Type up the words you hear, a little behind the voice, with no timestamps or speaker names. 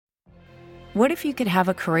What if you could have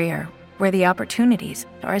a career where the opportunities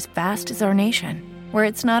are as vast as our nation, where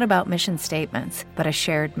it's not about mission statements, but a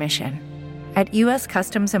shared mission? At U.S.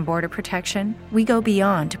 Customs and Border Protection, we go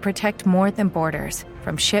beyond to protect more than borders.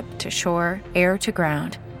 From ship to shore, air to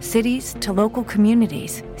ground, cities to local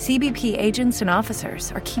communities, CBP agents and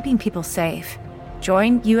officers are keeping people safe.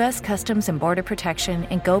 Join U.S. Customs and Border Protection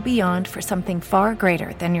and go beyond for something far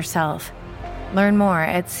greater than yourself. Learn more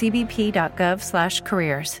at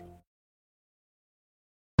cbp.gov/careers.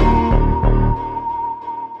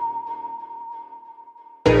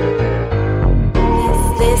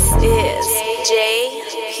 This is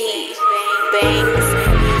JP Bangs.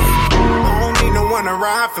 I don't need no one to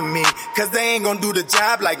ride for me, cause they ain't gon' do the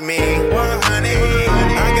job like me. 100. I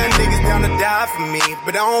got niggas down to die for me,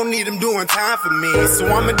 but I don't need them doing time for me. So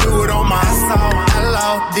I'ma do it on my soul.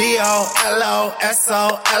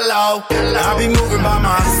 L-O-D-O-L-O-S-O-L-O. I be moving by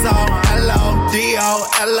my soul.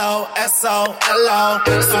 L-O-D-O-L-O-S-O-L-O.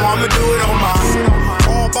 So I'ma do it on my soul.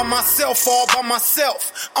 All by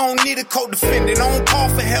myself. I don't need a co-defendant, I don't call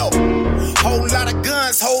for help. Whole lot of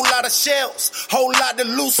guns, whole lot of shells, whole lot of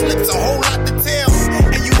loose lips, a whole lot to tell.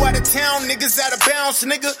 And you out of town, niggas out of bounds,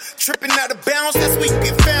 nigga. Tripping out of bounds, that's where you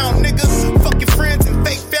get found, nigga. Fuck your friends and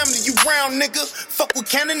fake family you round, nigga. Fuck with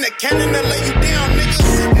cannon that lay you down, nigga.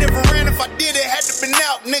 Never ran, if I did it, had to been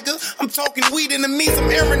out, nigga. I'm talking weed enemies, I'm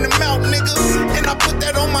airing them out, nigga. And I put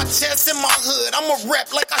that on my chest in my hood. I'ma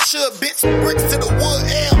rap like I should, bitch. Bricks to the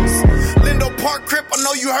wood, L's. Lindo Park Crip, I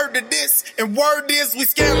know you heard of this. And word is we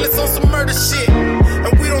scandalous on some murder shit.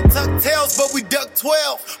 And we don't tuck tails, but we duck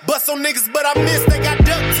 12. Bust on niggas, but I miss, they got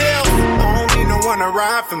duck tails. I don't need no one to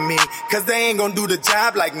ride for me, cause they ain't gon' do the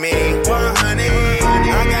job like me. 100.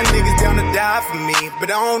 I got niggas down to die for me,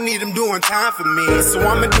 but I don't need them doing time for me. So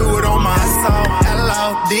I'ma do it on my soul.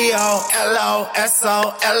 L-O-D-O-L-O-S-O-L-O.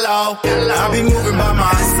 I be moving by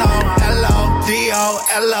my soul.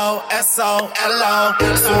 L-O-D-O-L-O-S-O-L-O.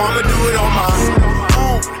 So I'ma do it on my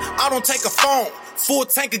own. I don't take a phone. Full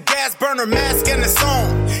tank of gas, burner mask and it's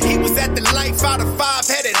on. He was at the life out of 5,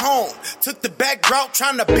 headed home. Took the back route,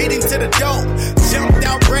 trying to beat him to the dome. Jumped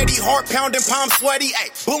out ready, heart pounding, palm sweaty.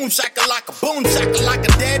 Ay, boom shakalaka,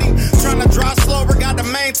 daddy. Trying to drive slower, gotta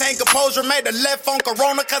maintain composure. Made a left on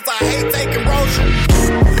Corona, cause I hate taking Rosa.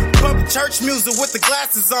 Public church music with the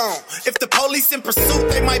glasses on. If the police in pursuit,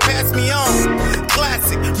 they might pass me on.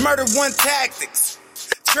 Classic, murder one tactics.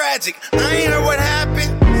 Tragic, I ain't heard what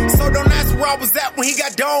happened. So don't ask where I was at when he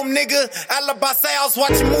got domed, nigga. Alibi say I was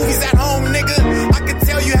watching movies at home, nigga. I can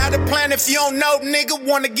tell you how to plan if you don't know, nigga.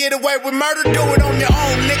 Wanna get away with murder, do it on your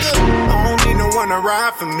own, nigga. I don't need no one to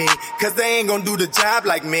ride for me, cause they ain't gon' do the job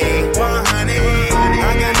like me. 100.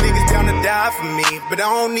 I got niggas down to die for me, but I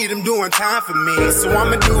don't need them doing time for me. So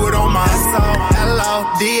I'ma do it on my soul.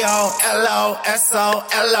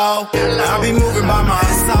 L-O-D-O-L-O-S-O-L-O. I be moving by my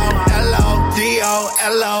soul.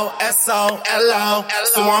 L-O-D-O-L-O-S-O-L-O.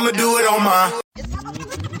 So I'ma do it on my.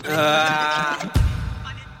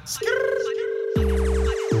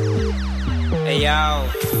 Hey yo,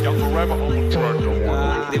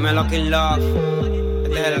 dímelo King Love,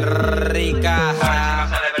 este es el Rica.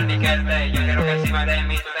 Yo quiero que encima de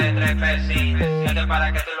mí tú te trepes, sí. Esto es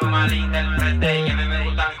para que tú lo malinterpretes. Y a mí me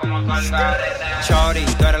gustan como tú algaretes. Shorty,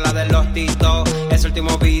 tú eres la de los titos. Ese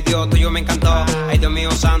último video tuyo me encantó. Ay Dios mío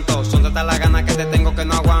santo, son tantas las ganas que te tengo que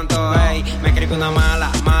no aguanto. Hey, me escribe una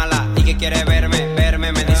mala, y que quiere verme.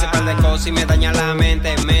 Me dice par de cosas y me daña la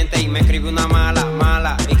mente. Y me escribe una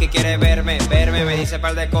mala, y que quiere verme. Me dice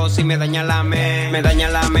par de cosas y me daña la mente. Me daña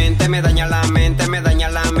la mente. Me daña la mente. Me daña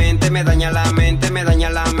la mente. Me daña la mente. Me daña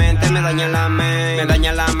la mente. Me daña la mente. Me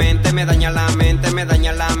daña la mente. Me daña la mente. Me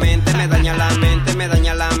daña la mente. Me daña la mente. Me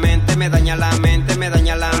daña la mente. Me daña la mente. Me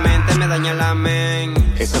daña la mente. Me daña la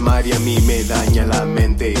mente. Esa Mari a mí me daña la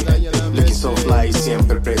mente. Looking so fly,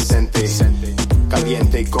 siempre presente.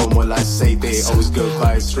 Caliente como el aceite. Always good,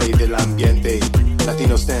 quiet, straight del ambiente.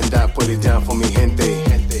 Latino stand up, put it down for mi gente.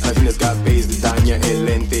 Latinos got bass, le daña el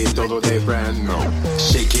lente. Todo de brand, no.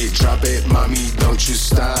 Shake it, drop it, mommy, don't you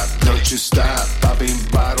stop. Popping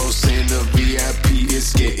bottles in the VIP,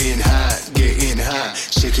 it's getting hot.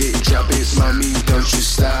 Shake it, drop it, mommy, don't you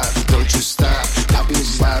stop. Popping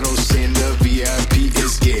bottles in the VIP,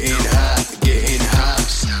 it's getting hot.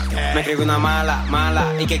 Me escribe una mala,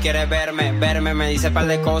 y que quiere verme. Me dice par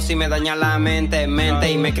de cosas y me daña la mente. Y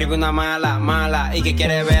me escribe una mala, y que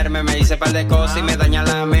quiere verme. Me dice par de cosas y me daña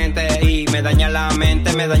la mente. Y me daña la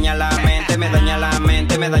mente. Me daña la mente. Me daña la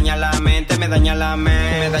mente. Me daña la mente. Me daña la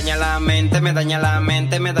mente. Me daña la mente. Me daña la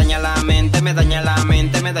mente. Me daña la mente. Me daña la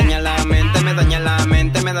mente. Me daña la mente. Me daña la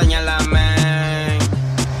mente. Me daña la mente.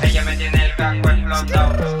 Ella me tiene el casco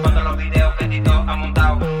explotado. Cuando los videos que Tito ha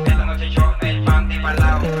montado. Esta noche yo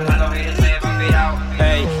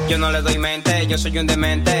no le doy mente. Yo soy un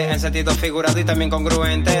demente, en sentido figurado y también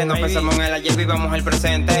congruente. No pensamos en el ayer, vivamos el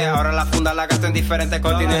presente. Ahora la funda la gasto en diferentes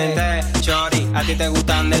continentes. Chori, a ti te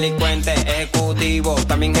gustan delincuentes, ejecutivo,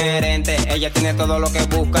 también gerente. Ella tiene todo lo que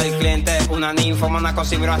busca el cliente. Una ninfomana con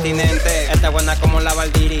cibro abstinente. Está buena como la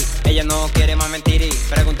Valdiri, ella no quiere más mentiri.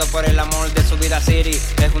 Pregunto por el amor de su vida Siri.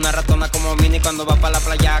 Es una ratona como Mini, cuando va para la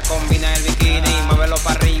playa combina el bikini. Muévelo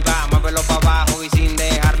para arriba, muévelo para abajo y sin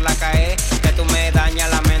dejarla caer, que tú me dañas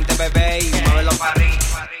la mente, bebé, y muévelo para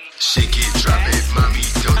arriba. Shake it, drop it, mommy,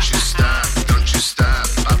 don't you stop, don't you stop.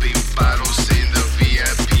 Popping bottles in the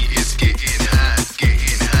VIP, it's getting hot,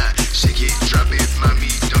 getting hot. Shake it, drop it,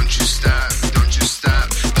 mommy, don't you stop, don't you stop.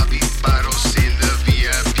 Popping bottles in the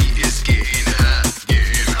VIP, it's getting hot,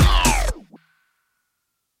 getting hot.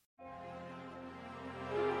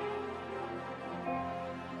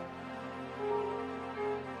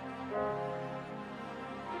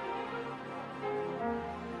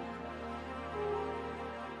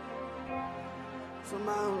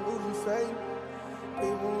 Somehow I'm losing faith.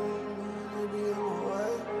 People they be in my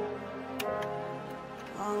way.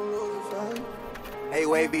 I'm losing faith. Hey,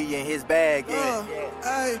 Wavy in his bag, yeah.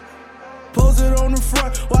 Hey, pose it on the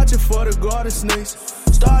front, watch it for the garden snakes.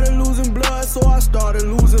 Started losing blood, so I started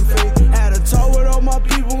losing faith. Had a talk with all my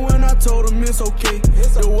people when I told them it's okay.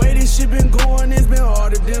 The way this shit been going, it's been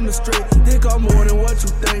hard to demonstrate. Think I'm more than what you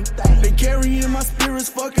think. Been carrying my spirits,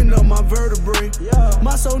 fucking up my vertebrae.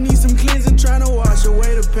 My soul needs some cleansing, trying to wash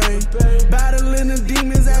away the pain. Battling the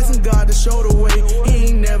demons, asking God to show the way. He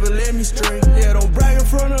ain't never let me stray. Yeah, don't brag in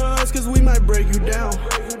front of us, cause we might break you down.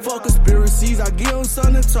 Fuck conspiracies, I give them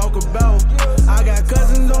something to talk about. I got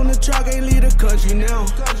cousins on the truck, ain't leave the country now.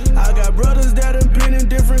 I got brothers that have been in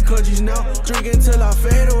different countries now. Drinking till I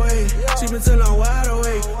fade away, sleeping till I'm wide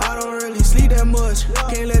awake. I don't really sleep that much,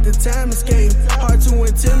 can't let the time escape. Hard to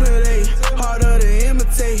intimidate, harder to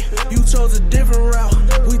imitate. You chose a different route,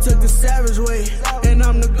 we took the savage way. And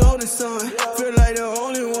I'm the golden son, feel like the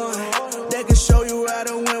only one that can show you how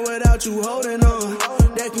to win without you holding on.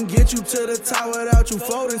 That can get you to the top without you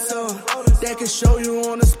folding some. That can show you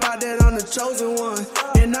on the spot that I'm the chosen one.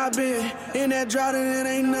 And I've been in that drought and it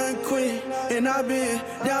ain't nothing quick. And I've been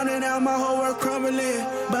down and out, my whole world crumbling.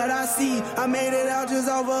 But I see I made it out just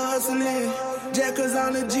off of hustling. Just cause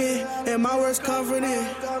I'm legit and my words confident.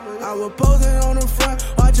 I was posing on the front,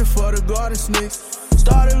 watching for the garden snakes.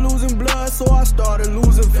 Started losing blood, so I started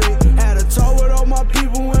losing faith. Had a talk with all my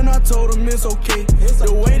people when I told them it's okay.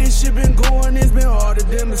 The way this shit been going, it's been hard to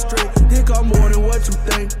demonstrate. Think I'm more than what you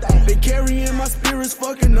think. Been carrying my spirits,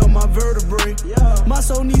 fucking up my vertebrae. My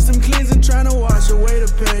soul needs some cleansing, trying to wash away the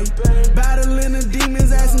pain. Battling the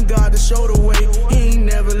demons, asking God to show the way. He ain't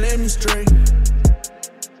never let me stray.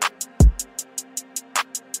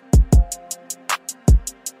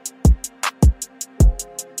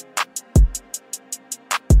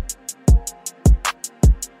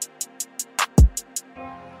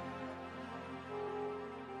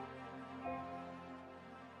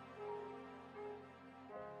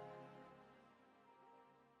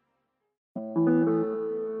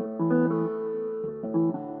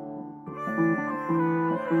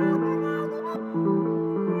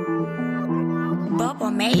 Bubba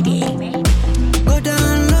made it. Go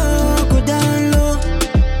down low, go down low.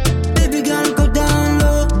 Baby girl, go down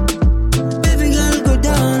low. Baby girl, go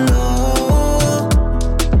down low.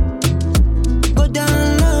 Go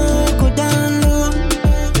down low, go down low.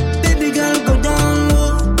 Baby girl, go down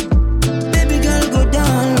low. Baby girl, go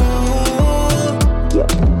down low. Yeah,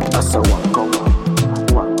 that's a walk go.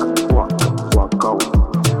 Walk go. Walk, walk go.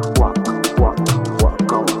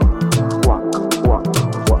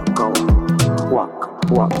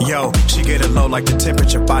 Yo, she get it low like the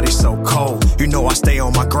temperature, body so cold. You know I stay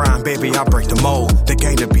on my grind, baby, I break the mold. The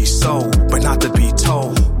game to be sold, but not to be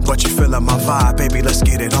told. But you feeling my vibe, baby, let's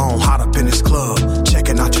get it on. Hot up in this club,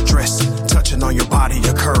 checking out your dress. Touching on your body,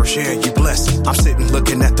 your curves, yeah, you blessed. I'm sitting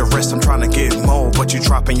looking at the rest, I'm trying to get more. But you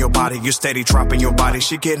dropping your body, you steady dropping your body.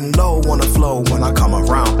 She getting low on the flow when I come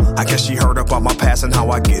around. I guess she heard about my past and how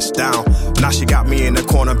I gets down. Now she got me in the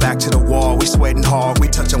corner, back to the wall. We sweating hard, we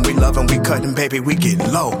touching, we loving, we cutting, baby, we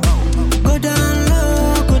getting low. Go down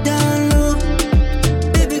low, go down low.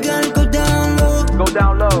 Baby girl, go down low. Go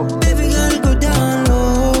down low. Baby girl, go down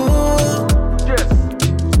low. Yes.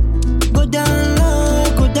 Go down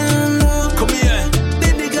low, go down low. Come here.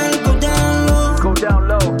 Baby girl, go down low. Go down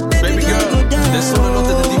low. Baby girl, go down det är så det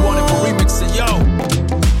låter när D1 är på remixen, yo.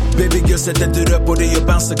 Baby girl, Sättet du rör på dig och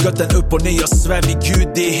bouncer götten upp och ner. Jag svär vid Gud,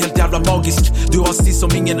 det är helt jävla magisk. Du har stil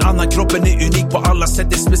som ingen annan, kroppen är unik på alla sätt.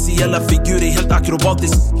 Det är speciella figurer, helt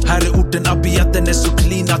akrobatisk. Här är orten, abietten är så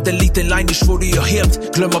clean att en liten liners får du ju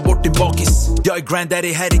helt glömma bort din bakis. Jag är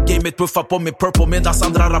granddaddy här i gamet, puffar på min purple medans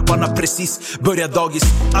andra rapparna precis börjar dagis.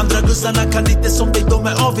 Andra gussarna kan inte som dig, de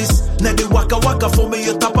är avis. När du waka får mig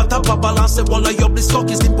att tappa balansen. Walla jag blir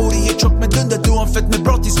skakig, din booty är tjock med dunder. Du har fett med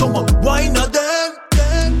brattis, kom och whina den.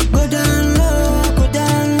 Go down low, go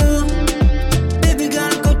down low. Baby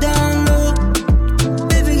girl, go down low.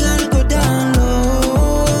 Baby girl, go down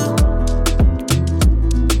low.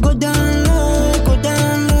 Go down low, go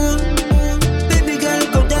down low. Baby girl,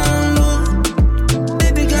 go down low.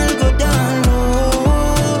 Baby girl, go down low.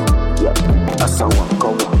 That's a walk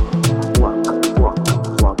over.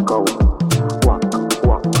 Walk over.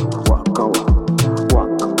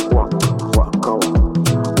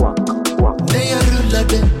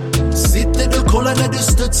 Sitter du och kollar när du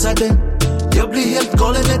studsade. Jag blir helt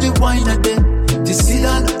galen när du whinade. Till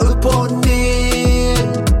sidan upp och ner.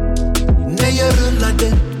 När jag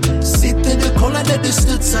rullade. Sitter du och kollar när du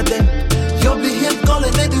studsade. Jag blir helt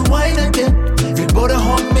galen när du whinade. Vill bara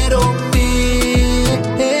ha mer och mer.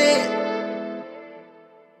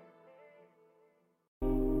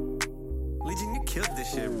 Legion, you killed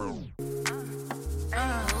this shit, bro.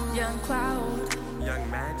 Young Cloud, Young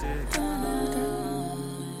Magic.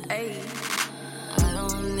 ayy. I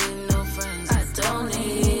don't need no friends. I don't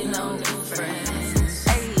need no new friends.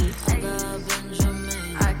 Ayy, I got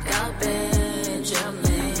Benjamin. I got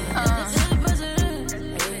Benjamin.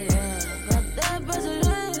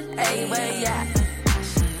 Ayy, where you at?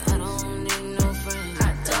 I don't need no friends.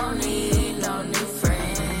 I don't need no new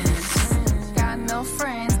friends. Got no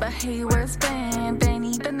friends, but hey, where's Ben?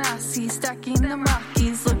 Benny Benassi, stacking the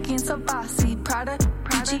Rockies, looking so bossy. Prada,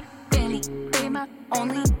 Gucci, Benny, they my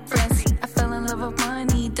only friends. I fell in love with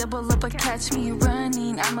money, double up or catch me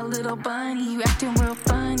running. I'm a little bunny, you acting real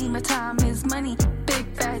funny. My time is money, big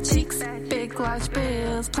fat cheeks, big large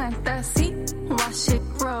bills. Plant that seed, watch it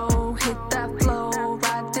grow, hit that flow,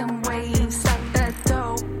 ride them waves, stack that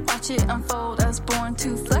dough. Watch it unfold, I was born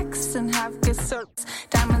to flex and have good service.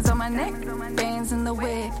 Diamonds on my neck, bands in the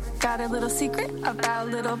whip. Got a little secret about a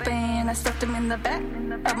little band. I stuffed him in the back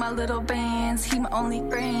of my little bands. He my only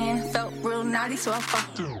friend. Felt real naughty, so I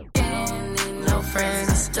fucked him. Don't need no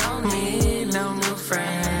friends. Don't need no new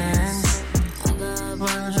friends. I got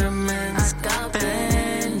Benjamin. I got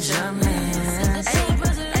Benjamin.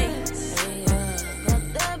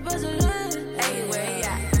 Hey, where you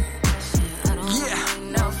at? I don't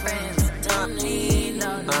need no friends. Don't need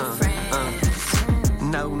no new friends.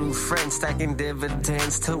 No new friends, stacking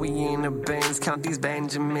dividends till we in the bins. Count these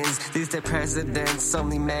Benjamins, these the presidents.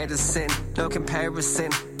 Only medicine, no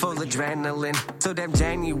comparison. Full adrenaline, so damn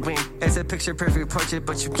genuine. It's a picture perfect portrait,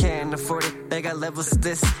 but you can't afford it. They got levels to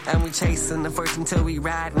this, and we chasing the fortune till we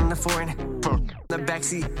ride in the foreign. The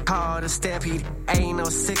backseat, called a stampede. Ain't no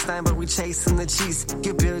 6ix9ine, but we chasing the cheese.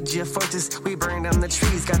 You build your fortress, we burn down the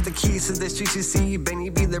trees. Got the keys to the streets, you see. Benny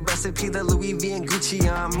be the recipe, the Louis V and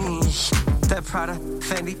Gucci on me. That Prada,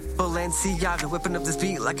 Fendi, Balenciaga. Whipping up this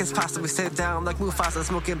beat like it's pasta. We sit down like Mufasa,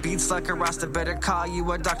 smoking beats like a Rasta. Better call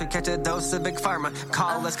you a doctor, catch a dose of Big Pharma.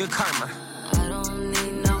 Call us good karma. I don't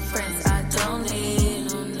need no friends. I don't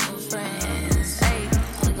need no new friends. Hey, I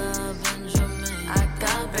got Benjamin. I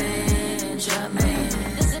got Benjamin.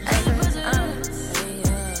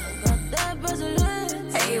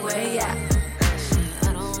 Hey, where you at?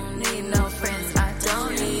 I don't need no friends. I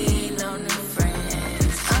don't need no new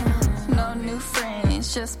friends. No new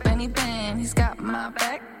friends, just Benny Ben. He's got my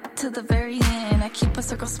back to the very end. I keep a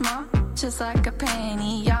circle small, just like a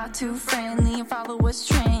penny. Y'all too friendly and follow what's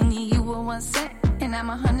trendy. You were 1 cent and I'm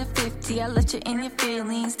 150. I let you in your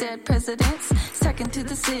feelings. Dead presidents, second to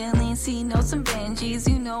the ceiling. See notes and Benjis,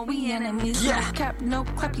 you know we enemies. Yeah. No cap, no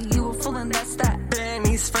clappy, you were fooling, that's that.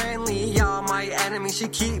 Benny's friendly, y'all my enemy. She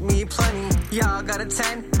keep me plenty. Y'all got a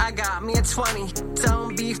 10, I got me a 20.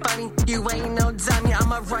 Don't be funny, you ain't no dummy.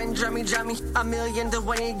 I'ma run, drummy. A million to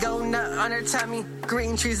 1, go nut on her tummy.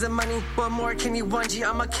 Green trees of money, what more can you want?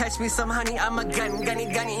 I'ma catch me some honey, I'm a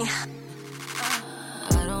gunny.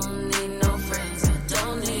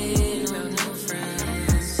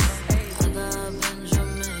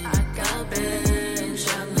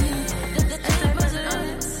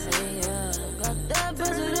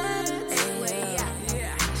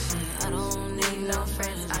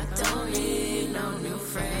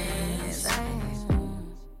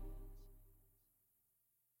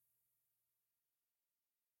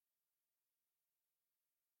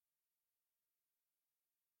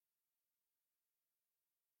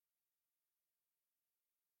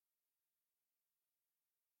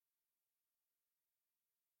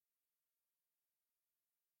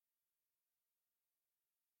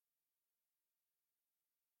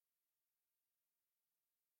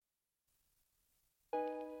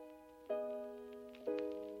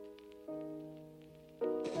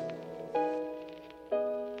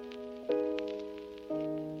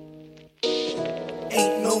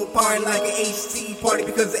 party like an HT party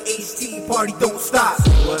because the HT party don't stop.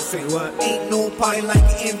 Say what? Ain't no party like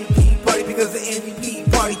an MVP party because the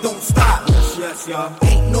MVP party don't stop. Yes, y'all.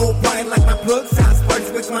 Ain't no party like my plug sounds parties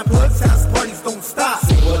because my plug sounds parties don't stop.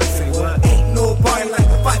 Say what? Ain't no party like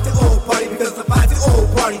a 5-0 party because the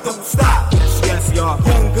 5-0 party don't stop. Yes, y'all.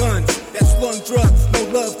 Young guns, that's slung drugs, no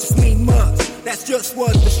love, just mean mugs. That's just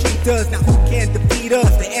what the street does. Now who can defeat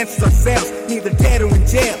us? The answer's ourselves, neither dead or in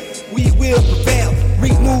jail. We will prevail,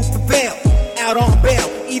 remove the veil, out on bail,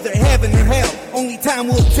 either heaven or hell. Only time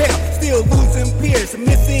will tell. Still losing peers,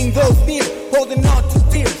 missing those near, holding on to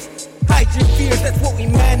tears. Hide your fears, that's what we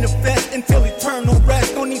manifest until eternal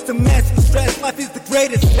rest. Don't need to mess with stress. Life is the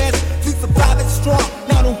greatest test. To survive it strong.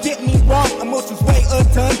 Now don't get me wrong. Emotions weigh a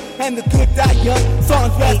ton, and the good die young.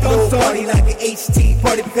 Songs last on song. Party like an HT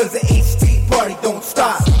party because the HT party don't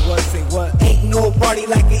stop. Say what? Ain't no party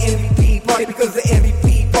like an MVP party because the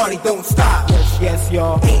MVP party don't stop. Yes,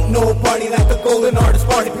 y'all. Ain't no party like the Golden Artist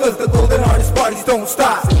party because the Golden Artist parties don't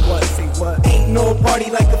stop. Say what? Ain't no party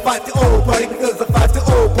like the 5-0 party because the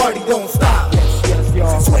 5-0 party don't stop. Yes,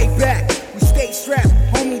 y'all. Since way back, we stay strapped.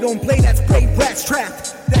 Homie, don't play, that's play rats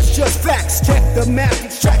trapped. That's just facts. Check the map,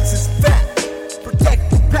 these tracks is fat. Protect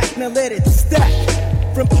the pack, now let it stack.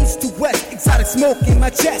 From east to west, exotic smoke in my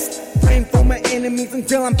chest. Praying for my enemies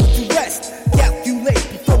until I'm put to rest. Calculate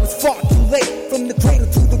before it's far too late. From the cradle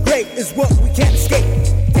to the grave is what we can't escape.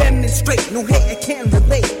 Demonstrate, no hate, I can't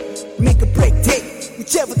relate. Make a break, take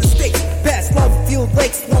whichever the stakes. Past love field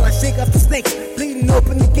lakes while I shake off the snakes. Bleeding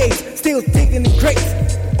open the gates, still digging in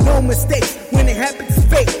crates. No mistakes, when it happens it's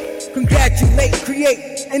fake. Congratulate,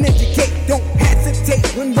 create, and educate. Don't hesitate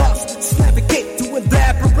when lost, just navigate to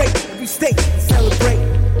elaborate. Every state, celebrate.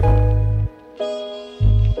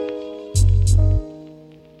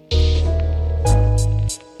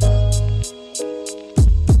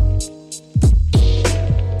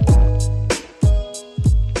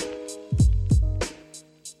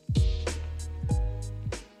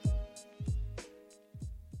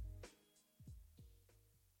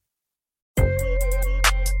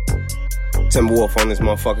 Timberwolf on this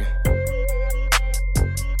motherfucker.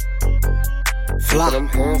 Fly. I'm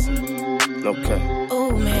handsome. Okay.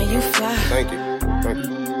 Oh man, you fly. Thank you.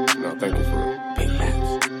 No, thank you for real. Big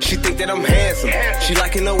max. She think that I'm handsome. She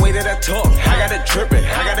liking the way that I talk. I got it dripping.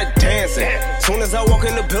 I got it dancing. Soon as I walk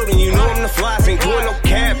in the building, you know I'm the flies. Ain't doing no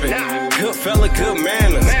capping. Good fella, good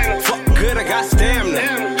manners. Fuck good, I got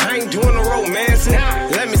stamina. I ain't doing the romancing.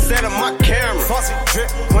 Let me set up my camera. Faucet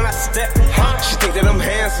drip when I step. She think that I'm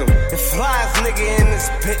handsome. The flies nigga in this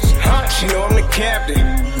bitch. She know I'm the captain.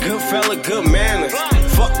 Good fella, good manners.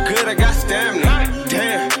 Fuck good, I got stamina.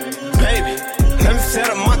 Damn, baby, let me set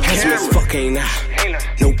up my camera. As fuck ain't I?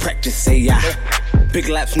 No practice, say I. Big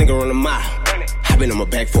laps nigga on the mile. I been on my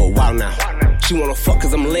back for a while now. She wanna fuck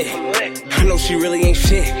cause I'm lit. I know she really ain't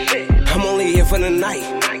shit. I'm only here for the night.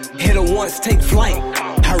 Hit her once, take flight.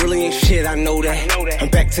 I really ain't shit, I know that. I'm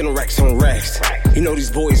back to the racks on racks. You know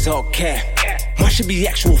these boys all cap. Mine should be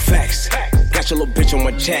actual facts. Got your little bitch on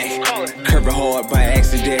my jack. Curve it hard by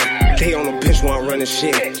accident. They on the bench while I'm running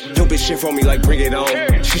shit. Yo bitch shit for me like bring it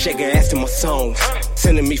on. She shake her ass to my songs.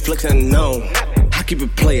 Sending me flicks unknown. I keep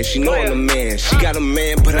it playin', she know I'm the man. She got a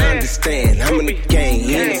man, but I understand. I'm in the game,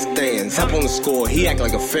 he in the stands. Hop on the score, he act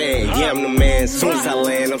like a fan. Yeah, I'm the man. Soon as I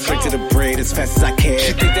land, I'm straight to the bread as fast as I can.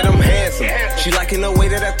 She think that I'm handsome. She liking the way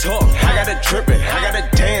that I talk. I got it drippin', I got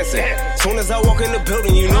it dancing. Soon as I walk in the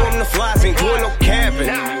building, you know I'm the flies. Ain't doing no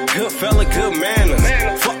capping. Good fella, good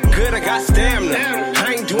manners. Fuck good, I got stamina.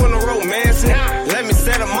 I ain't doing no romancing. Let me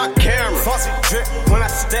set up my camera. Faucet drip when I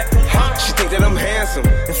step. She think that I'm handsome.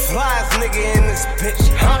 The flies nigga in this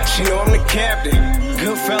bitch. She know I'm the captain.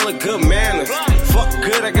 Good fella, good manners. Fuck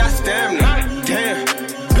good, I got stamina. Damn,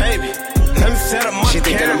 baby, let me set up my camera. She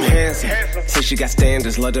think that I'm handsome. Say she got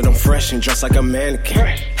standards, love that I'm fresh and dressed like a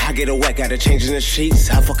mannequin. I get her wet, got her changing the sheets.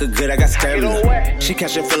 I fuck her good, I got stamina. She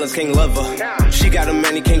catching feelings, can't love her. She got a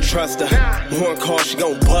man, he can't trust her. One call, she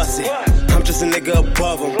gon' bust it. I'm just a nigga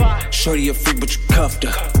above him. Shorty a freak, but you cuffed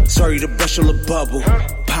her. Sorry to bust your little bubble.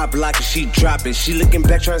 Pop lock and she drop it. She looking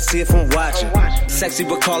back, trying to see if I'm watching. Sexy,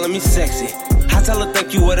 but calling me sexy. I tell her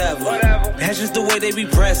thank you, whatever. That's just the way they be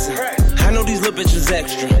pressing. I know these little bitches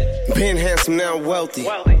extra. Being handsome, now I'm wealthy.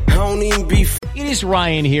 I don't even be. It is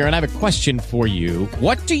Ryan here, and I have a question for you.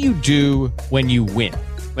 What do you do when you win?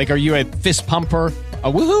 Like, are you a fist pumper?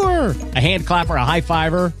 A woohooer, a hand clapper, a high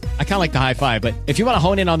fiver. I kind of like the high five, but if you want to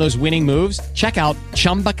hone in on those winning moves, check out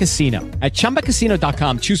Chumba Casino. At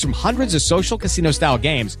ChumbaCasino.com, choose from hundreds of social casino style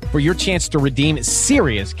games for your chance to redeem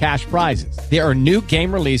serious cash prizes. There are new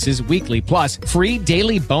game releases weekly, plus free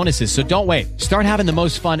daily bonuses. So don't wait. Start having the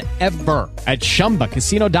most fun ever at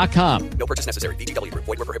ChumbaCasino.com. No purchase necessary. VGW. Void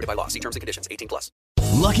where prohibited by law. See terms and conditions. 18+.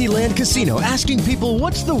 Lucky Land Casino, asking people,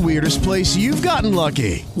 what's the weirdest place you've gotten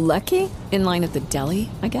lucky? Lucky? In line at the deli,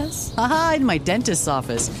 I guess? Aha, in my dentist's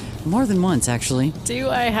office. More than once, actually. Do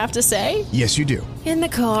I have to say? Yes, you do. In the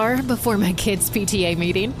car before my kids' PTA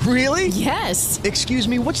meeting. Really? Yes. Excuse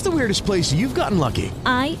me, what's the weirdest place you've gotten lucky?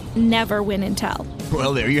 I never win and tell.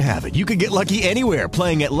 Well, there you have it. You can get lucky anywhere,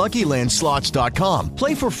 playing at LuckyLandSlots.com.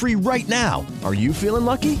 Play for free right now. Are you feeling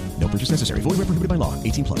lucky? No purchase necessary. Void where prohibited by law.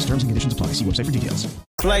 18+. Terms and conditions apply. See website for details.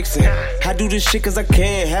 Flexing, I do this shit cause I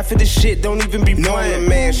can. Half of this shit don't even be knowing,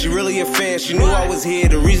 man. She really a fan. She knew I was here.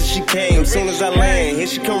 The reason she came. Soon as I land, here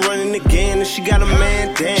she come running again, and she got a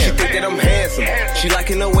man. Damn, she think that I'm handsome. She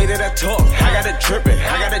liking the way that I talk. I got her tripping.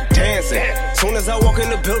 I got her dancing. Soon as I walk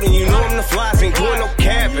in the building, you know I'm the flies. Ain't doing no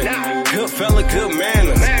capping. Good fella, good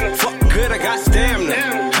manners. Fuck good, I got stamina.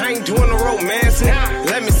 I ain't doing no romancing.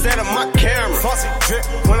 Let me set up my camera. Fussy drip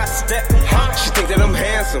when I step. She think that I'm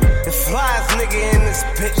handsome. The flies nigga in this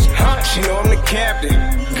bitch. She know I'm the captain.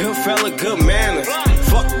 Good fella, good manners.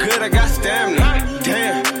 Fuck good, I got stamina.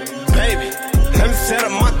 Damn, baby, let me set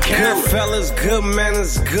up my camera. Good fellas, good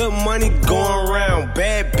manners, good money going around.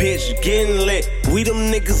 Bad bitch, getting lit. We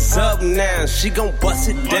them niggas up now. She gon' bust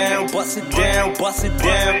it down, bust it down, bust it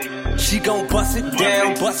down. She gon' bust it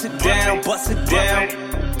down, bust it down, bust it down.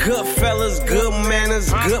 Good fellas, good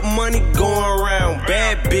manners, good money going around.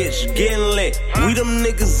 Bad bitch, getting lit. We them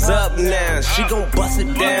niggas up now. She gon' bust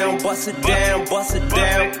it down, bust it down, bust it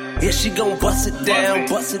down. Yeah, she gon' bust it down,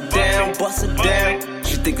 bust it down, bust it down.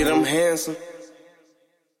 She think that I'm handsome.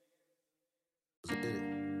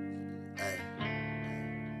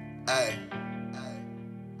 Hey,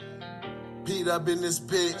 Pete up in this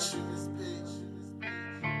bitch.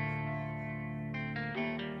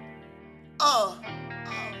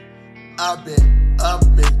 I've been up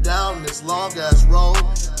and down this long ass road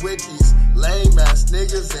with these lame ass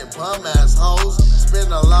niggas and bum ass hoes.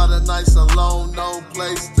 Spend a lot of nights alone, no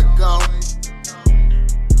place to go.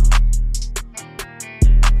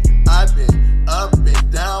 I've been up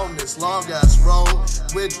and down this long ass road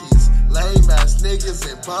with these lame ass niggas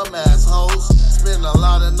and bum ass hoes. Spend a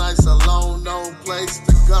lot of nights alone, no place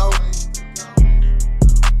to go.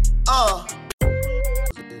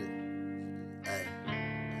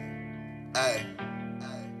 Hey,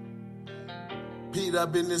 Pete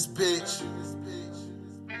up in this bitch.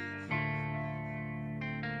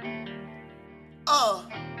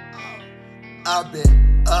 I've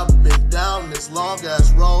been up and down this long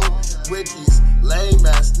ass road with these lame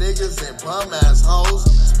ass niggas and bum ass hoes.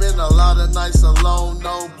 Spend a lot of nights alone,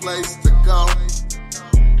 no place to go.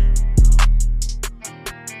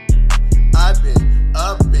 I've been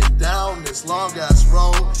up and down this long ass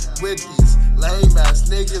road with these lame ass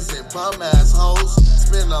niggas and bum ass hoes.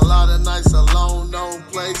 Spend a lot of nights alone, no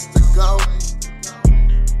place to go.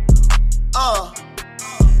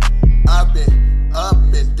 I've been up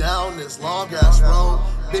and down this long ass road.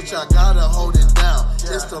 Bitch, I gotta hold it down.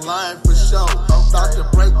 It's the line for show. About to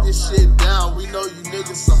break this shit down. We know you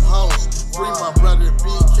niggas some hoes. Free my brother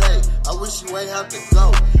BK. I wish you ain't have to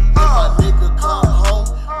go. If my nigga come home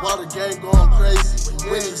while the game going crazy.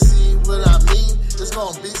 When he see what I mean, it's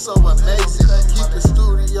gonna be so amazing. Keep the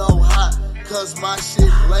studio hot, cause my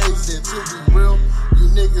shit blazing. To be real, you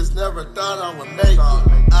niggas never thought I would make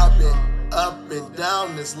it. I've been up and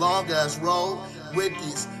down this long ass road with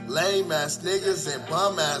these lame ass niggas and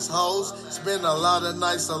bum ass hoes. Spend a lot of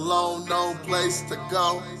nights alone, no place to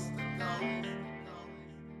go.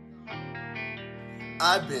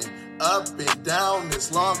 I've been up and down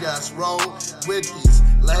this long ass road with these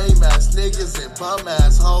lame ass niggas and bum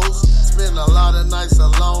ass hoes. Spend a lot of nights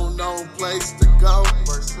alone, no place to go.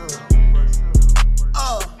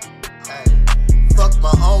 Fuck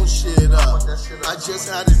my own shit up. I just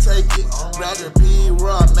had to take it. Rather be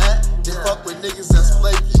where I'm at than fuck with niggas that's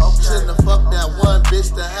flaky. Shouldn't have fucked that one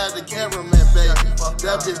bitch that had the cameraman, baby.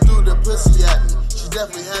 That bitch threw the pussy at me. She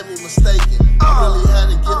definitely had me mistaken. I really had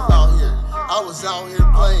a gift out here. I was out here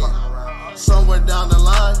playing. Somewhere down the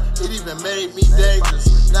line, it even made me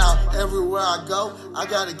dangerous. Now, everywhere I go, I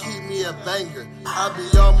gotta keep me a banger. I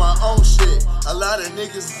be on my own shit. A lot of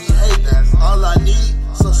niggas be hating. All I need,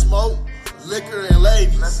 some smoke, liquor, and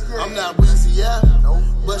ladies. I'm not Weezy F,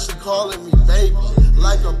 but she calling me baby.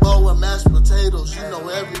 Like a bowl of mashed potatoes, you know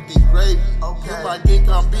everything gravy. You might think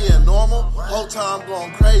I'm being normal, whole time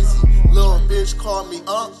going crazy. Little bitch called me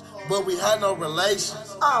up, but we had no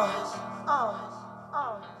relations.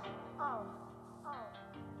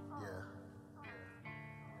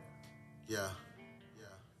 Yeah.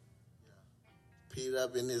 Pete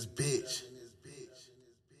up in this bitch.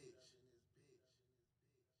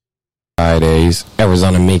 Phridayz,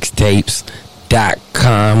 Arizona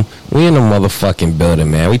Mixtapes.com. We in the motherfucking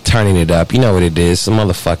building, man. We turning it up. You know what it is. It's a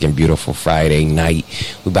motherfucking beautiful Friday night.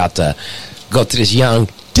 We about to go to this young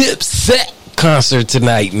Dipset concert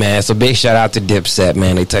tonight, man. So big shout out to Dipset,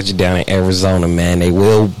 man. They touch it down in Arizona, man. They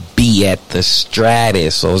will be at the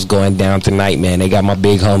Stratus, so it's going down tonight, man. They got my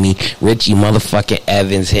big homie Richie motherfucking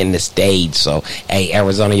Evans hitting the stage. So hey,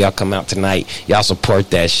 Arizona, y'all come out tonight. Y'all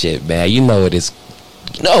support that shit, man. You know it is.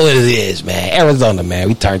 You know what it is, man. Arizona, man.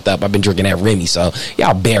 We turned up. I've been drinking that Remy, so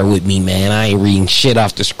y'all bear with me, man. I ain't reading shit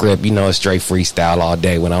off the script. You know it's straight freestyle all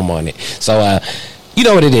day when I'm on it. So, you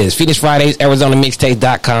know what it is. Phoenix Phridayz,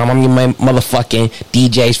 ArizonaMixtape.com. I'm your motherfucking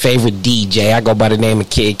DJ's favorite DJ. I go by the name of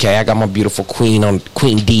Kid K. I got my beautiful Queen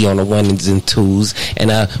D on the ones and twos.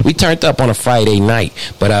 And we turned up on a Friday night.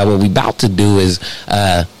 But what we about to do is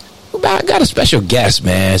I got a special guest,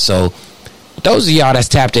 man. So those of y'all that's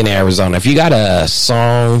tapped in Arizona, if you got a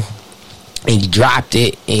song and you dropped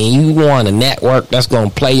it and you want a network that's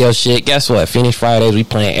gonna play your shit, guess what? Phoenix Phridayz, we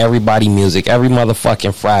playing everybody music every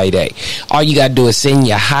motherfucking Friday. All you gotta do is send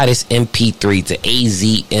your hottest MP3 to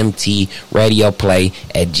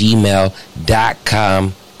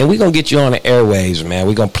azmtradioplay@gmail.com. And we're going to get you on the airwaves, man.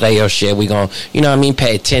 We're going to play your shit. We're going to, you know what I mean,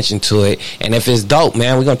 pay attention to it. And if it's dope,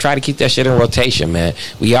 man, we're going to try to keep that shit in rotation, man.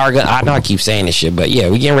 We are going to, I know I keep saying this shit, but yeah,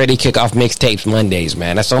 we getting ready to kick off Mixtapes Mondays,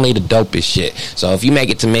 man. That's only the dopest shit. So if you make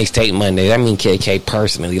it to Mixtape Mondays, I mean KK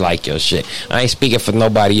personally like your shit. I ain't speaking for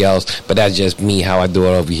nobody else, but that's just me, how I do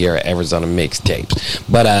it over here at Arizona Mixtapes.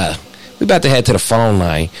 But we about to head to the phone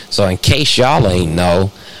line. So in case y'all ain't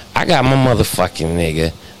know, I got my motherfucking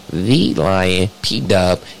nigga, The Lion,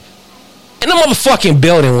 P-Dub, in the motherfucking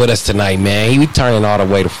building with us tonight, man. He be turning all the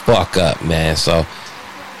way the fuck up, man. So,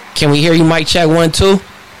 can we hear you, mic check 1, 2?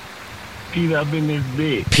 P-Dub in this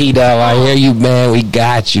bitch. P-Dub, I hear you, man. We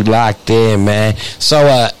got you locked in, man.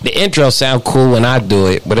 So, the intro sound cool when I do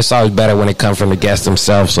it, but it's always better when it comes from the guest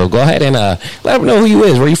himself. So, go ahead and let him know who you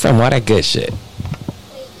is, where you from, all that good shit.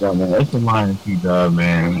 Yeah, man, it's the Lion, P-Dub,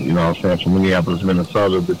 man. You know what I'm saying, from Minneapolis,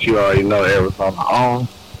 Minnesota, but you already know Arizona on.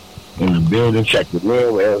 In the building, check the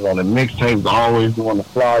mail. Arizona Mixtapes, always doing the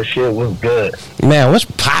fly shit. What's good? Man, what's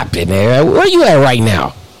popping there? Where you at right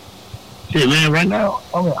now? Shit, man, right now,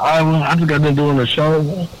 I'm in Iowa. I just got done doing a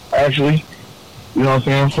show, actually. You know what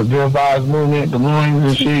I'm saying? For Good Vibes Movement, Des Moines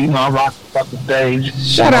and shit. You know, I rock the stage.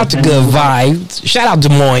 Shout out to Good Vibes. Shout out Des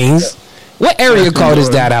Moines. What area code is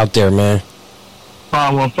that out there, man?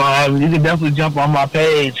 515. You can definitely jump on my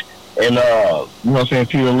page. And, you know what I'm saying,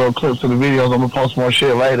 see the little clips of the videos. I'm going to post more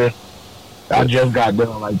shit later. I just got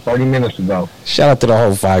done like 30 minutes ago. Shout out to the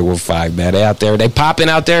whole 515, man. They out there. They popping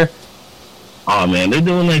out there? Oh, man, they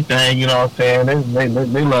doing their thing, you know what I'm saying?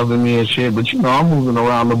 They loving me and shit. But, you know, I'm moving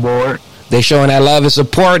around the board. They showing that love and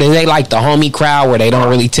support. And they like the homie crowd where they don't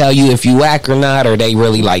really tell you if you whack or not. Or they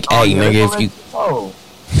really like, hey, nigga, if you...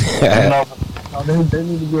 You know, they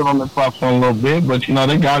need to get on the platform a little bit. But, you know,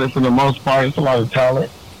 they got it for the most part. It's a lot of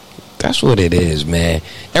talent. That's what it is, man.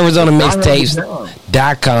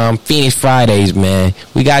 ArizonaMixtapes.com, Phoenix Phridayz, man.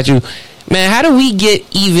 We got you. Man, how do we get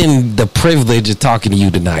even the privilege of talking to you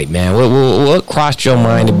tonight, man? What crossed your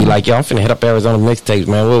mind to be like, yo, I'm finna hit up Arizona Mixtapes,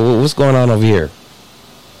 man? What's going on over here?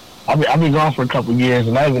 I've been gone for a couple of years,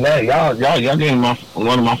 and not even that, y'all gave me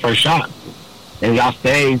one of my first shots. And y'all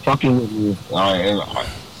stayed fucking with me. And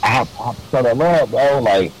I have to show that love, bro.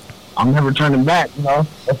 Like, I'm never turning back, you know?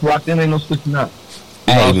 That's locked in, ain't no switching up.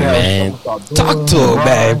 Hey, man, talk to him,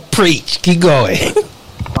 man. Preach. Keep going.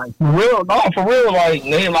 Like, for real, like,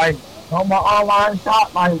 they, like, on my online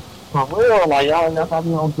shop, like, for real, like, y'all ain't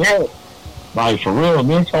nothing on get. Like, for real,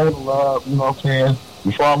 been told to love, you know what I'm saying?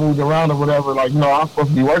 Before I moved around or whatever, like, you know, I'm supposed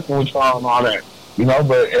to be working with y'all and all that, you know,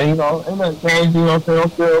 but, you know, ain't nothing changed, you know what I'm saying? I'm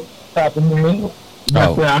still tapping in.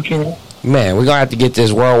 That's where I can. Man, we're going to have to get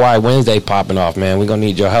this Worldwide Wednesday popping off, man. We're going to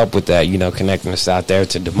need your help with that, you know, connecting us out there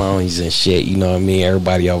to Des Moines and shit, you know what I mean?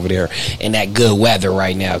 Everybody over there in that good weather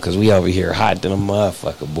right now, because we over here hot than a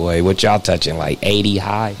motherfucker, boy. What y'all touching, like 80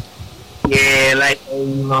 high? Yeah, like, you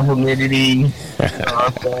know, humidity. You know what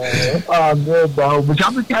I'm saying? It's all good, though. But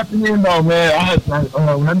y'all been tapping in, though, man. I did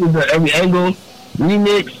the Every Angle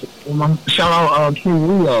remix. And shout out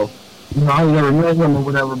King Leo. You know, I ain't never met him or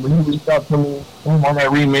whatever, but he reached out to me on that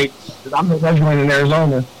remix. Cause I made that joint in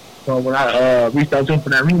Arizona. So when I reached out to him for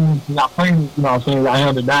that remix, he got played it, you know what I'm saying? I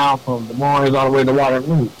held it down from Des Moines all the way to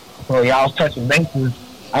Waterloo. So y'all was touching bases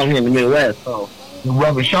out here in the Midwest. So the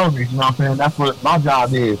rubber shoulders, you know what I'm saying? That's what my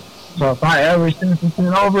job is. So if I ever send some shit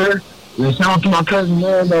over, then shout out to my cousin,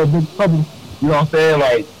 man, Big Trouble. You know what I'm saying?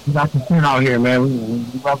 Like, we got some shit out here, man.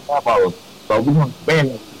 We rap about it. So we gonna expand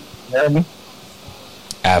it. You know what I mean?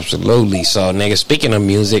 Absolutely. So, nigga, speaking of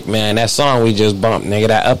music, man, that song we just bumped, nigga,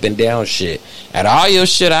 that Up and Down shit. At all your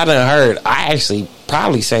shit I done heard, I actually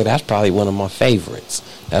probably say that's probably one of my favorites.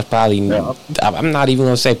 That's probably, I'm not even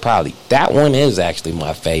going to say probably. That one is actually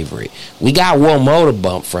my favorite. We got one more to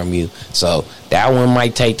bump from you, so that one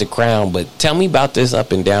might take the crown. But tell me about this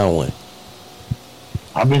Up and Down one.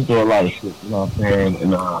 I've been through a lot of shit, you know what I'm saying?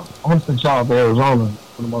 And I want to send y'all to Arizona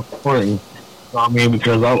for the most important. You know what I mean?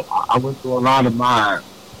 Because I went through a lot of my,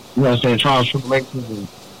 you know what I'm saying, trials, tribulations, and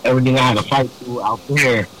everything I had to fight through out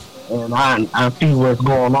there. And I see what's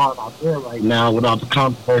going on out there right now with all the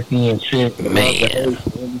controversy and shit. Man.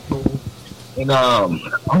 And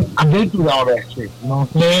I've been through all that shit, you know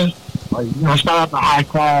what I'm saying? Like, you know, shout out to High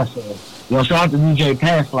Class and, you know, shout out to DJ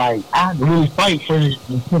Pass. Like, I had to really fight for the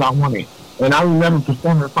shit I wanted. And I remember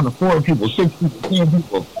performing in front of 4 people, 6 people, 10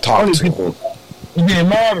 people, 20 people. It didn't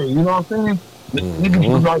matter, you know what I'm saying?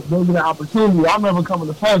 Niggas was like, gave me the opportunity. I remember coming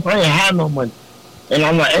to class, I ain't had no money. And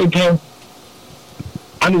I'm like, hey, Ken,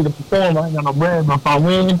 I need to perform. I ain't got no bread, but if I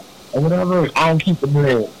win or whatever, I don't keep the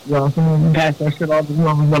bread. You know what I'm saying? You pass that shit off to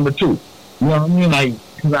whoever's number 2. You know what I mean? Like,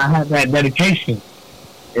 because I had that dedication.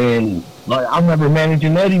 And, like, I remember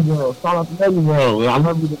managing Eddie World. Shout out to Eddie World. I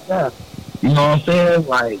love you to death. You know what I'm saying?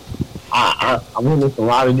 Like, I witnessed a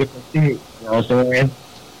lot of different shit. You know what I'm saying?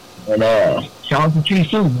 And, shout out to Chief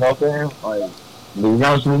too, you know what I'm saying? Like,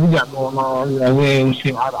 regardless of what we got going on, you know what I mean? We see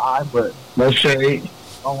eye to eye, but no shade.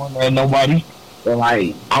 I don't want to let nobody. But,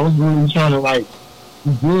 like, I was really trying to, like,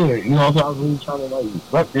 be good. You know what I'm saying? I was really trying to, like,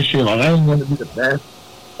 rep this shit. Like, I ain't going to be the best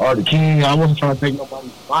or the king. I wasn't trying to take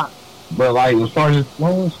nobody's spot. But, like, as far as this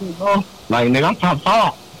flowing shit goes, like, nigga, I'm top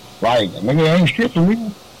 5. Like, nigga, ain't shit for me. You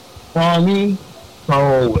know what I mean?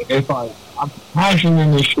 So, it's like, I'm passionate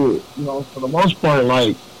in this shit. You know, for the most part,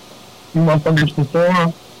 like, you motherfuckers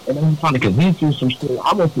perform, and then I'm trying to convince you some shit.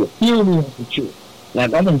 I went through a few of some shit.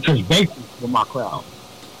 Like, I'm going to touch bases with my crowd.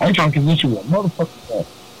 I ain't trying to convince you what motherfuckers are.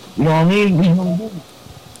 You know what I mean? We gonna do it.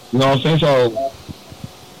 You know what I'm saying? So,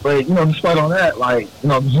 but, you know, despite all that, like, you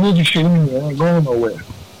know, this music shit in me, it ain't going nowhere.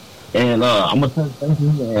 And I'm going to touch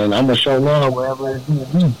bases, and I'm going to show love wherever it's going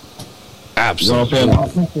to be. Absolutely. You know what I'm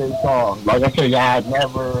saying? I appreciate y'all. Like I said, y'all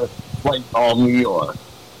never wait on me or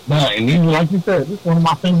nothing. Even like you said, this is one of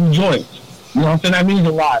my favorite joints. You know what I'm saying? That means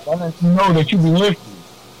a lot. That lets you know that you be listening.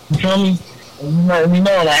 You feel me? And you let me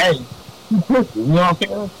know that, hey, you push it. You know what I'm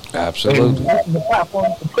saying? Absolutely. And this is the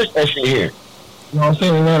platform to push that shit here. You know what I'm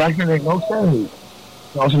saying? And then I can make no shade. You know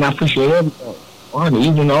what I'm saying? I appreciate everything. Honestly,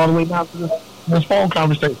 even all the way down to this phone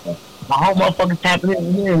conversation. My whole motherfucker tapping in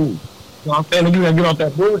and hearing me. You know what I'm saying? You gotta get off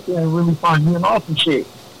that bullshit and really start getting off some shit.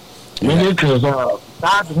 Nigga, because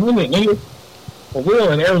besides the minute, nigga, for real,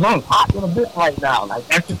 and Arizona's hot in a bit right now. Like,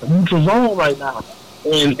 that's just a neutral zone right now.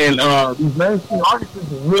 And these mainstream artists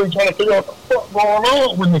are really trying to figure out what the fuck going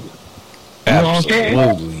on with niggas. You know what I'm saying?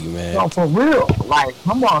 Absolutely, man. No, for real. Like,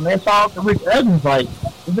 come on, man. Shout out to Rich Evans. Like,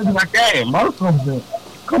 it's just like that. And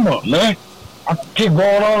motherfuckers, come on, man. I keep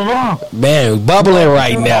going on and on. Man, we bubbling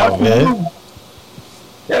right now, man.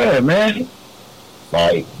 Yeah, man.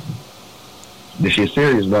 Like, this shit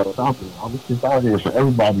serious, bro. I'm just out here for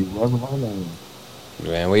everybody.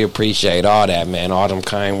 Man, we appreciate all that, man. All them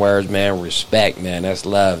kind words, man. Respect, man. That's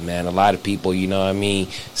love, man. A lot of people, you know what I mean?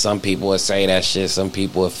 Some people will say that shit. Some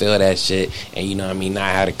people will feel that shit. And, you know what I mean, not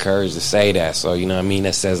have the courage to say that. So, you know what I mean?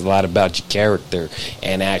 That says a lot about your character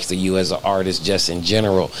and actually you as an artist just in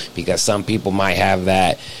general. Because some people might have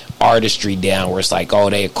that artistry down where it's like,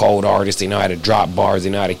 oh, they a cold artist, they know how to drop bars,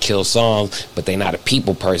 they know how to kill songs, but they not a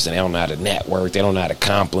people person. They don't know how to network, they don't know how to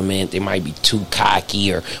compliment, they might be too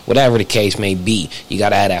cocky or whatever the case may be. You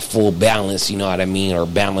gotta have that full balance, you know what I mean, or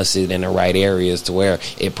balance it in the right areas to where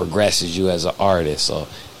it progresses you as an artist. So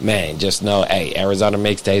man, just know, hey,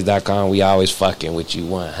 ArizonaMixtapes.com, we always fucking with you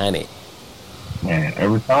 100. Man,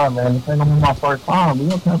 every time, man. This ain't gonna be my first time. We're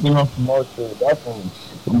gonna have enough some more shit.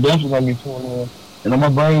 I'm definitely gonna be tuning in. And I'm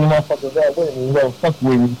gonna bring the motherfuckers that with me. You know, fuck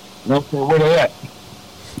with me. You know what I'm saying? Where they at?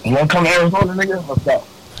 You wanna come to Arizona, nigga? Let's go.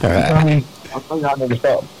 I'll tell y'all niggas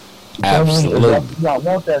up. Absolutely. Y'all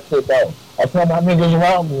want that shit, though. I tell my niggas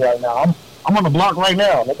around me right now. I'm on the block right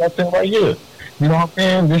now. Like I said right here. You know what I'm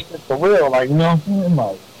saying? This shit for real. Like, you know what I'm saying?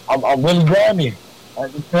 Like, I'm really grimy. I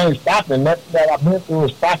just can't stop it. Nothing that I've been through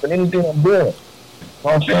is stopping anything I'm doing. You know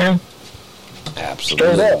what I'm saying?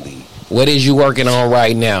 Absolutely. What is you working on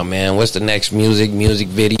right now, man? What's the next music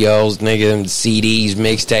videos, nigga, CDs,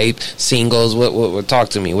 mixtapes, singles? What? Talk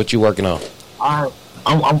to me. What you working on?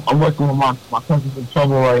 I'm working with my Country's in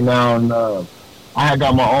Trouble right now, and I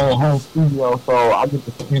got my own home studio, so I get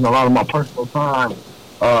to spend a lot of my personal time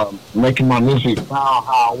making my music sound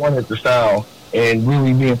how I want it to sound, and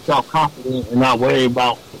really being self-confident and not worried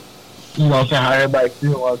about, you know what I'm saying, how everybody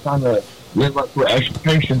feels while trying to live up to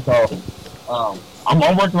expectations. So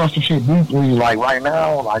I'm working on some shit deeply, like right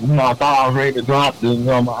now. Like, you know, I thought I was ready to drop the,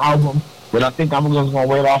 my album, but I think I'm just gonna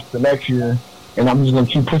wait off to next year, and I'm just gonna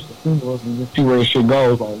keep pushing the singles and just see where this shit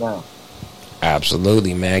goes right now.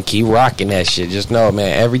 Absolutely, man. Keep rocking that shit. Just know,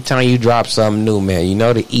 man, every time you drop something new, man, you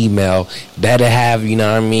know the email better have, you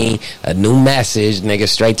know what I mean, a new message, nigga,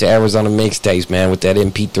 straight to Arizona Mixtapes, man, with that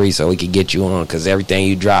MP3 so we can get you on, because everything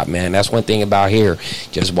you drop, man, that's one thing about here,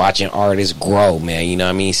 just watching artists grow, man, you know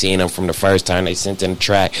what I mean, seeing them from the first time they sent in the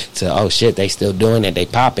track to, oh shit, they still doing it, they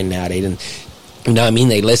popping now, they didn't. You know what I mean?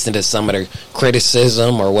 They listened to some of the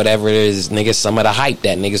criticism or whatever it is, niggas, some of the hype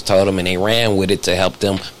that niggas told them, and they ran with it to help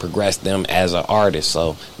them progress them as an artist.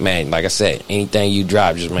 So, man, like I said, anything you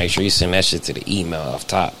drop, just make sure you send that shit to the email off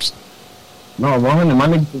tops. No, 100. My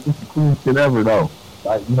niggas is just the coolest shit ever, though.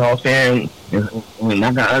 Like, you know what I'm saying? And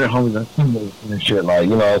I got other homies that sing and shit. Like,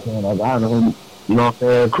 you know what I'm saying? Like, I know, you know what I'm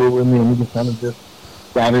saying? Cool with me, and we just kind of just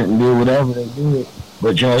got it and did whatever they did.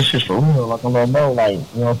 But, you know, it's just for real. Like, I'm gonna know, like,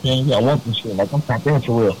 you know what I'm saying? Yeah, I want this shit. Like, I'm tapped in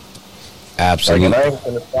for real. Absolutely. Like, I ain't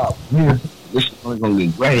gonna stop here. This shit's only gonna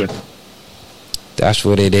get greater. That's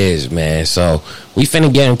what it is, man. So we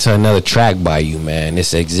finna get into another track by you, man.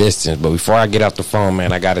 It's Existence. But before I get off the phone,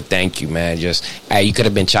 man, I gotta thank you, man. Just, hey, you could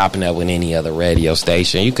have been chopping up with any other radio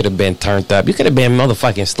station. You could have been turned up. You could have been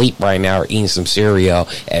motherfucking sleep right now or eating some cereal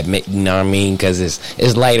at, you know what I mean? Because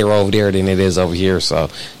it's later over there than it is over here. So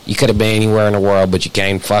you could have been anywhere in the world, but you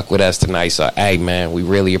can't fuck with us tonight. So, hey, man, we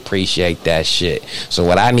really appreciate that shit. So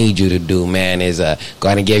what I need you to do, man, is go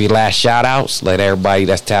ahead and give your last shout-outs. Let everybody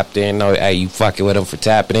that's tapped in know, hey, you fucking with them for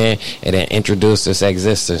tapping in, and then introduce this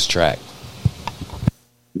Existence track.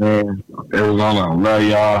 Man, Arizona, I love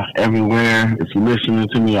y'all everywhere. If you're listening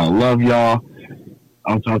to me, I love y'all.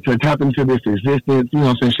 I'm trying to tap into this Existence. You know what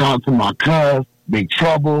I'm saying? Shout out to my cuz, Big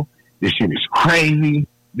Trouble. This shit is crazy.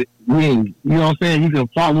 You know what I'm saying? You can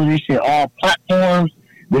follow this shit all platforms.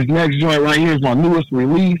 This next joint right here is my newest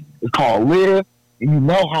release. It's called Live. And you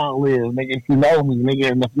know how it lives, nigga. If you know me,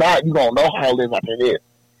 nigga. And if not, you gonna know how it lives after this.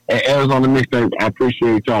 And Arizona Mixtape, I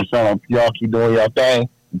appreciate y'all. Shout out to y'all. Keep doing y'all thing.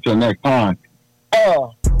 Until next time. Yeah,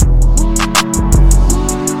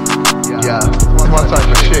 it's my type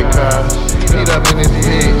of shit, cuz. Heat up in his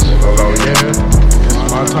bitch. Oh, yeah. It's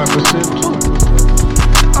my type of shit, too.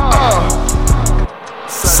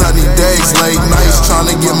 Sunny days, late nights,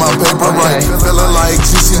 tryna get my paper right. Feeling like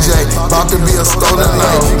GCJ, about to be a stolen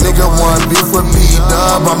night. Nigga want beef with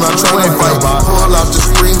B-Dub, I'm not tryna fight. Pull out the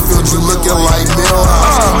Springfield, you looking like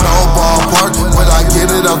Millhouse. No ballpark, but I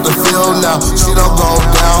get it out the field now. She don't go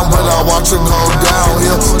down, but I watch her go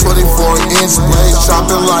downhill. 24-inch blades,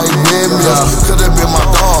 chopping like windmills. Could've been my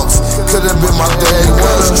dogs, could've been my day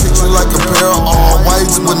ones. Treat you like a pair of all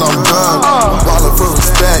whites when I'm done. Wallet for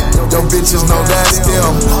respect, yo bitches know that's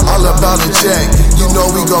them. All about a check, you know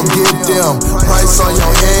we gon' get them. Price on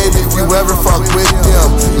your head if you ever fuck with them.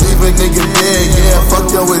 Leave a nigga dead, yeah, fuck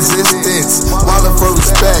your existence. Wallet for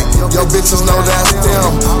respect, yo bitches know that's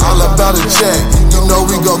them. All about a check, you know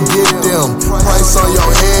we gon' get them. Price on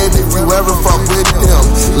your head if you ever fuck with them.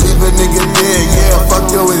 Leave a nigga dead, yeah,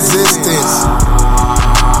 fuck your existence.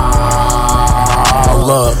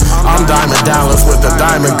 Look, I'm Diamond Dallas with the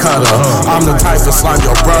diamond cutter. I'm the type to slime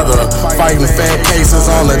your brother. Fighting fan cases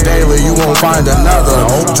on the daily, you won't find another.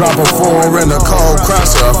 Drop a 4 in the cold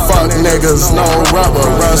crusher. Fuck niggas, no rubber.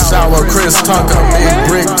 Rush hour, Chris Tucker, Big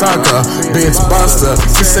Brick Tucker, bitch buster.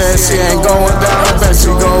 She said she ain't going down, I bet she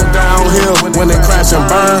go downhill. When it crash and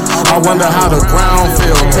burn, I wonder how the ground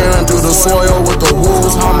feel. Tearing through the soil with the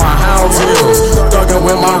wolves on my house hills. Thugging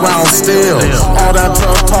with my round steel. All that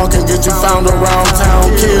tough talking get you found around town.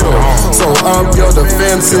 Kill. So up your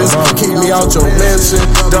defenses, keep me out your mention.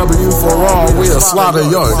 W for all, we'll slaughter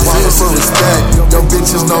your existence. For respect, your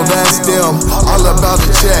bitches know that's them. All about the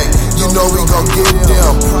check, you know we gon' get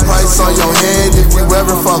them. Price on your head if you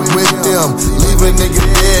ever fuck with them. Leave a nigga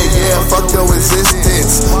dead, yeah, fuck your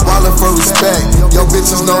existence. Wallet for respect, your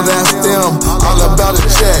bitches know that's them. All about the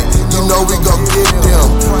check, you know we gon' get them.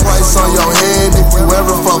 Price on your head if you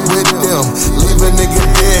ever fuck with them. Leave a nigga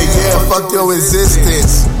dead, yeah, fuck your existence.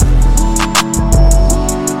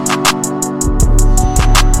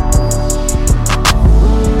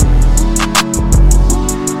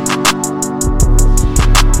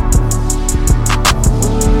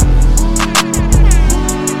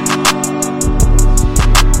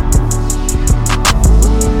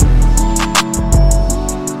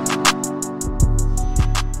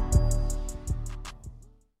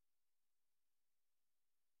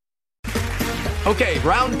 Okay,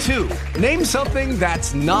 round 2. Name something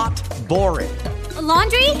that's not boring. A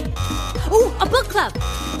laundry? Ooh, a book club.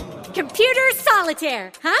 Computer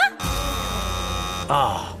solitaire, huh?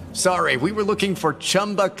 Ah, sorry, we were looking for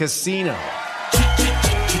Chumba Casino.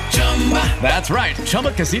 That's right,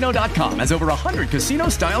 ChumbaCasino.com has over 100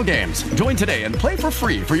 casino-style games. Join today and play for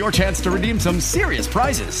free for your chance to redeem some serious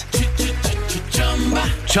prizes.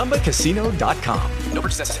 ChumbaCasino.com. No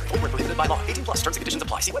purchase necessary. Void where prohibited by law. 18+ terms and conditions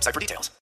apply. See website for details.